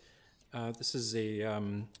Worship. This is a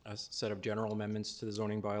set of general amendments to the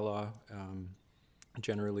zoning bylaw.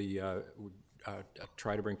 Generally, would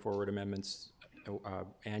try to bring forward amendments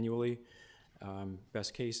annually,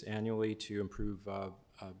 best case annually, to improve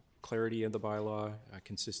clarity of the bylaw,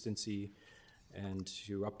 consistency, and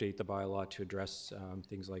to update the bylaw to address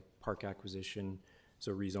things like park acquisition,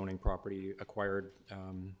 so rezoning property acquired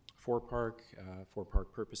for park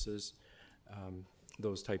purposes.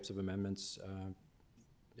 Those types of amendments,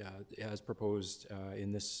 as proposed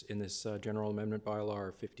in this general amendment bylaw,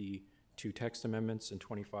 are 52 text amendments and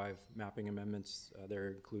 25 mapping amendments.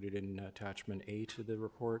 They're included in attachment A to the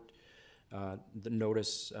report. The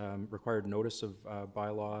notice, required notice of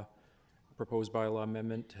proposed bylaw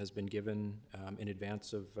amendment has been given in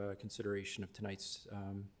advance of consideration of tonight's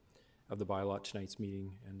of the bylaw at tonight's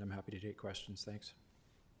meeting, and I'm happy to take questions. Thanks.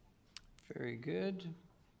 Very good.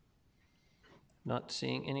 Not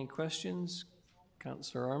seeing any questions.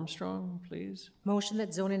 Councillor Armstrong, please. Motion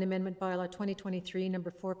that zoning amendment bylaw 2023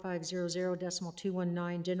 number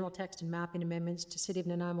 4500.219 general text and mapping amendments to City of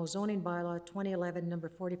Nanaimo zoning bylaw 2011 number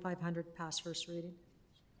 4500 pass first reading.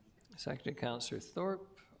 Seconded, Councillor Thorpe.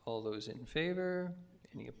 All those in favor?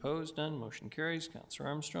 Any opposed? None. Motion carries. Councillor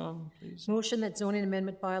Armstrong, please. Motion that zoning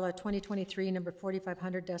amendment bylaw 2023 number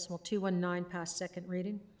 4500.219 pass second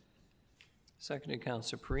reading. Seconded,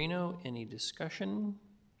 Councillor Perino. Any discussion?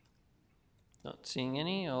 Not seeing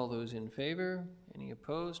any. All those in favor? Any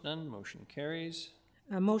opposed? None. Motion carries.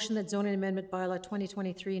 A motion that zoning amendment bylaw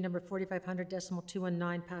 2023 number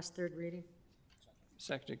 4500.219 pass third reading.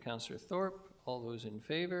 Seconded, Councillor Thorpe. All those in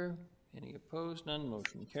favor? Any opposed? None.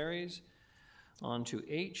 Motion carries. On to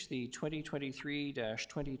H, the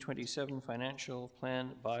 2023-2027 Financial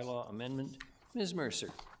Plan Bylaw Amendment. Ms. Mercer,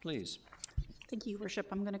 please. Thank you, Your Worship.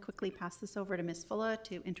 I'm going to quickly pass this over to Ms. Fulla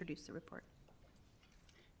to introduce the report.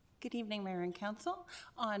 Good evening, Mayor and Council.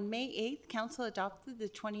 On May 8th, Council adopted the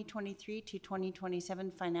 2023 to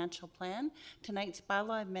 2027 financial plan. Tonight's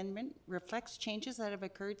bylaw amendment reflects changes that have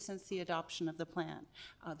occurred since the adoption of the plan.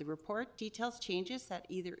 The report details changes that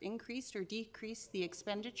either increased or decreased the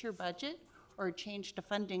expenditure budget or changed a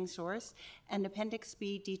funding source, and Appendix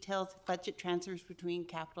B details budget transfers between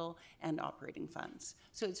capital and operating funds.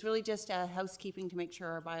 So it's really just a housekeeping to make sure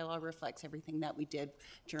our bylaw reflects everything that we did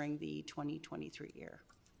during the 2023 year.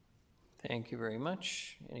 Thank you very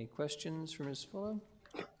much. Any questions for Ms. Fuller?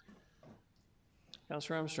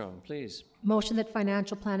 Councillor Armstrong, please. Motion that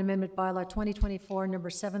financial plan amendment bylaw 2024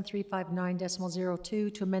 number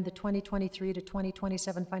 7359.02 to amend the 2023 to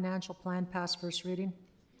 2027 financial plan pass first reading.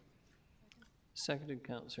 Seconded,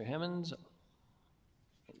 Councillor Hemmens.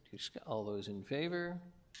 All those in favor?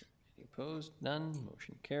 Any opposed? None.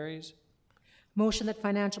 Motion carries. Motion that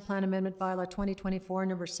financial plan amendment bylaw 2024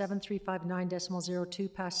 number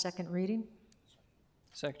 7359.02 pass second reading.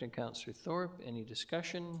 Seconded, Councillor Thorpe. Any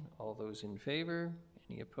discussion? All those in favor?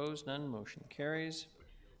 Any opposed? None. Motion carries.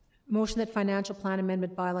 Motion that financial plan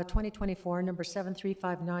amendment bylaw 2024 number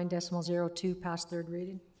 7359.02 pass third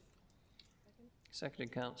reading.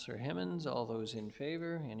 Seconded, Councillor Hemmens. All those in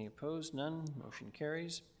favor? Any opposed? None. Motion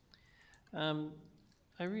carries.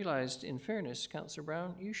 I realized, in fairness, Councillor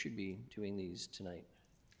Brown, you should be doing these tonight.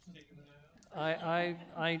 I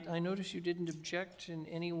noticed you didn't object in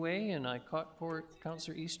any way, and I caught poor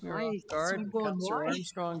Councillor Eastmere off guard. Councillor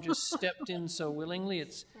Armstrong just stepped in so willingly.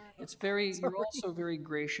 It's very. You're also very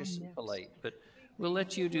gracious and polite, but we'll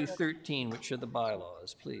let you do 13, which are the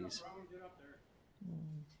bylaws, please.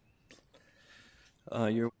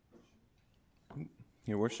 Your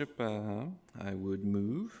Worship, I would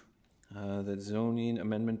move that zoning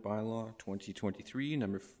amendment bylaw 2023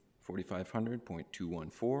 number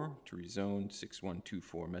 4500.214 to rezone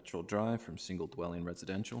 6124 Metro Drive from single dwelling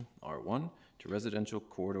residential R1 to residential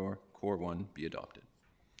corridor Core 1 be adopted.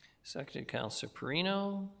 Seconded, Councillor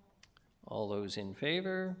Perino. All those in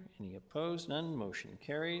favor? Any opposed? None. Motion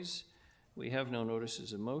carries. We have no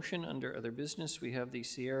notices of motion. Under other business, we have the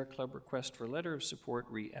Sierra Club request for letter of support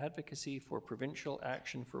re-advocacy for provincial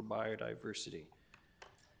action for biodiversity.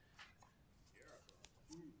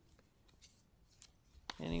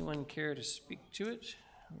 Anyone care to speak to it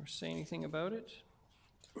or say anything about it?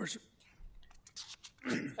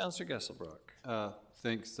 Councillor Gesselbrock.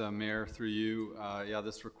 Thanks, Mayor, through you. Yeah,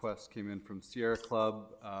 this request came in from Sierra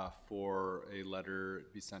Club for a letter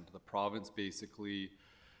to be sent to the province. Basically,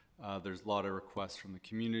 there's a lot of requests from the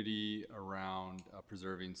community around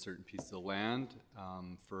preserving certain pieces of land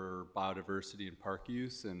for biodiversity and park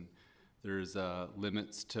use, and there's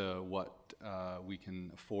limits to what we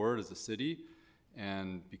can afford as a city.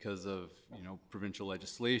 And because of provincial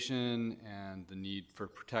legislation and the need for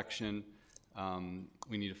protection,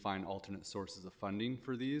 we need to find alternate sources of funding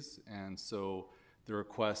for these. And so the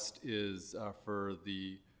request is for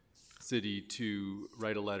the city to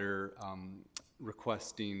write a letter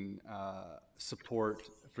requesting support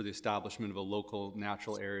for the establishment of a local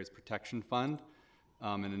natural areas protection fund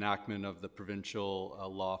and enactment of the provincial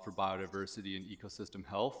law for biodiversity and ecosystem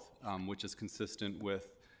health, which is consistent with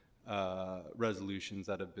resolutions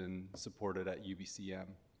that have been supported at UBCM.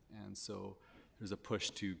 And so there's a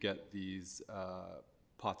push to get these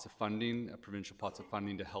pots of funding, provincial pots of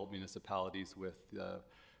funding, to help municipalities with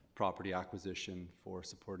property acquisition for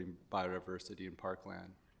supporting biodiversity and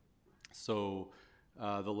parkland. So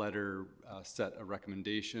the letter set a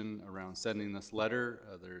recommendation around sending this letter.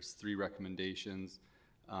 There's 3 recommendations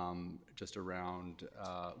just around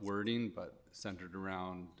wording, but centered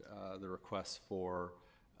around the request for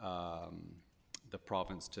the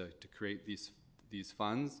province to create these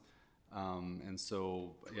funds. And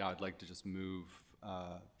so, yeah, I'd like to just move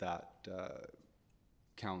that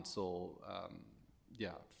council,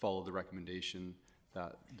 follow the recommendation,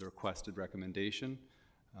 the requested recommendation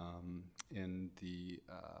in the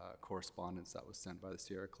correspondence that was sent by the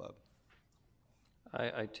Sierra Club.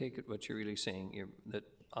 I take it what you're really saying, that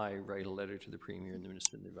I write a letter to the Premier and the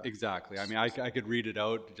Minister of the Environment. Exactly. I mean, I could read it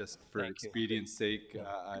out just for expedience sake.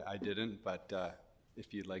 I didn't, but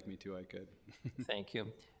if you'd like me to, I could. Thank you.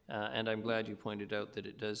 And I'm glad you pointed out that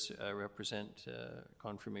it does represent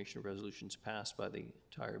confirmation of resolutions passed by the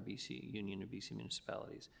entire BC Union of BC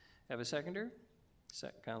Municipalities. Have a seconder?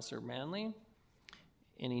 Councillor Manley.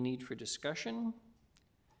 Any need for discussion?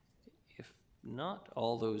 If not,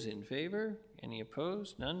 all those in favor? Any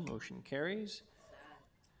opposed? None. Motion carries.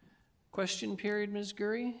 Question period, Ms.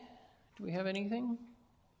 Gurry. Do we have anything?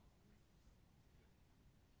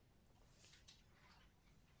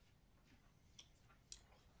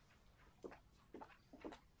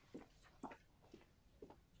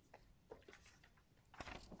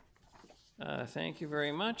 Thank you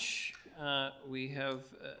very much. We have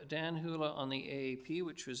Dan Hula on the AAP,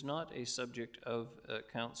 which was not a subject of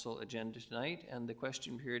council agenda tonight, and the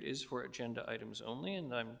question period is for agenda items only,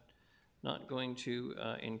 and I'm not going to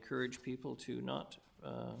encourage people to not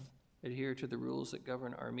adhere to the rules that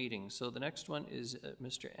govern our meetings. So the next one is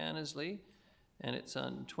Mr. Annesley, and it's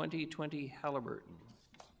on 2020 Halliburton.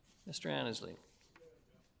 Mr. Annesley.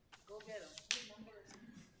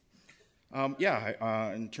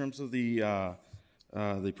 In terms of the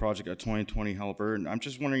project at 2020 Halliburton, I'm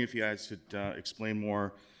just wondering if you guys could explain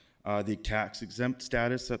more the tax exempt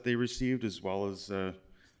status that they received, as well as I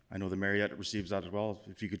know the Marriott receives that as well.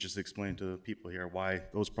 If you could just explain to the people here why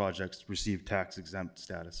those projects received tax exempt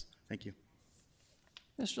status. Thank you.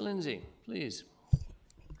 Mr. Lindsay, please.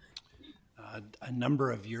 A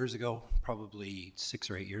number of years ago, probably 6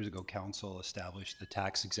 or 8 years ago, council established the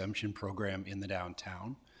tax exemption program in the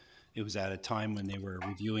downtown. It was at a time when they were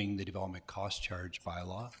reviewing the development cost charge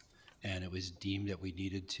bylaw, and it was deemed that we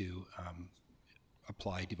needed to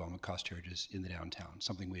apply development cost charges in the downtown,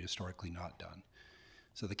 something we had historically not done.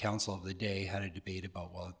 So the council of the day had a debate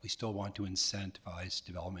about, well, we still want to incentivize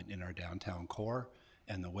development in our downtown core,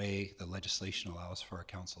 and the way the legislation allows for a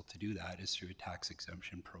council to do that is through a tax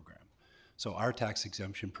exemption program. So our tax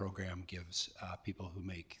exemption program gives people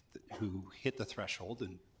who hit the threshold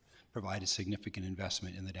and provide a significant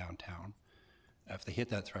investment in the downtown. If they hit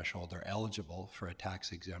that threshold, they're eligible for a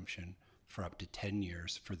tax exemption for up to 10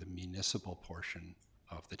 years for the municipal portion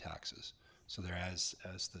of the taxes. So there, as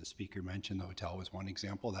the speaker mentioned, the hotel was one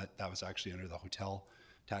example. That was actually under the hotel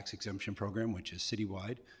tax exemption program, which is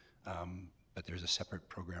citywide, but there's a separate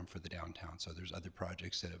program for the downtown. So there's other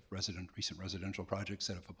projects that have recent residential projects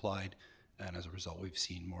that have applied, and as a result, we've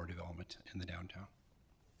seen more development in the downtown.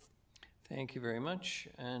 Thank you very much.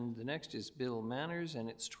 And the next is Bill Manners, and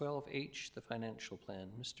it's 12H, the financial plan.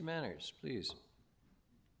 Mr. Manners, please.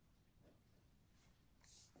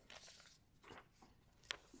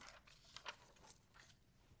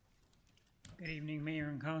 Good evening, Mayor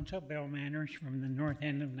and Council. Bill Manners from the north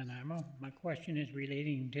end of Nanaimo. My question is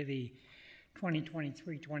relating to the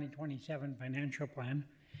 2023-2027 financial plan.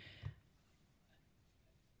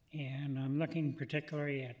 And I'm looking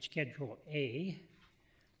particularly at Schedule A,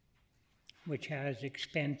 which has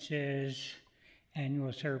expenses,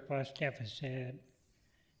 annual surplus, deficit,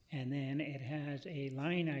 and then it has a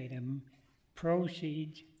line item,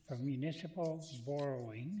 proceeds from municipal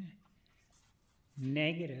borrowing,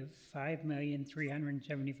 negative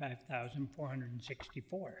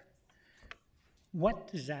 $5,375,464.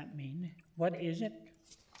 What does that mean? What is it?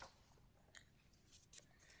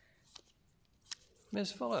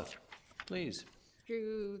 Ms. Fuller, please.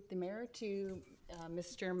 Through the mayor to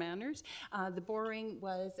Mr. Manners, the borrowing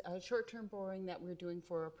was a short-term borrowing that we're doing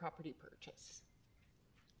for a property purchase.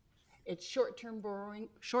 It's short-term borrowing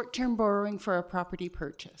for a property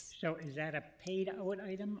purchase. So is that a paid out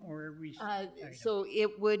item or a receipt item? So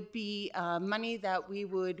it would be money that we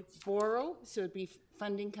would borrow, so it'd be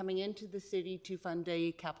funding coming into the city to fund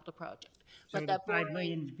a capital project. So But the that $5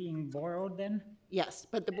 million is being borrowed then? Yes,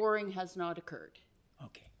 but the borrowing has not occurred.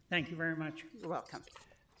 Okay, thank you very much. You're welcome.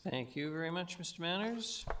 Thank you very much, Mr.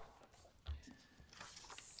 Manners.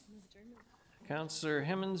 Councillor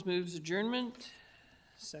Hemmons moves adjournment.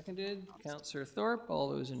 Seconded. Councillor Thorpe. All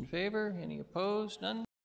those in favor? Any opposed? None?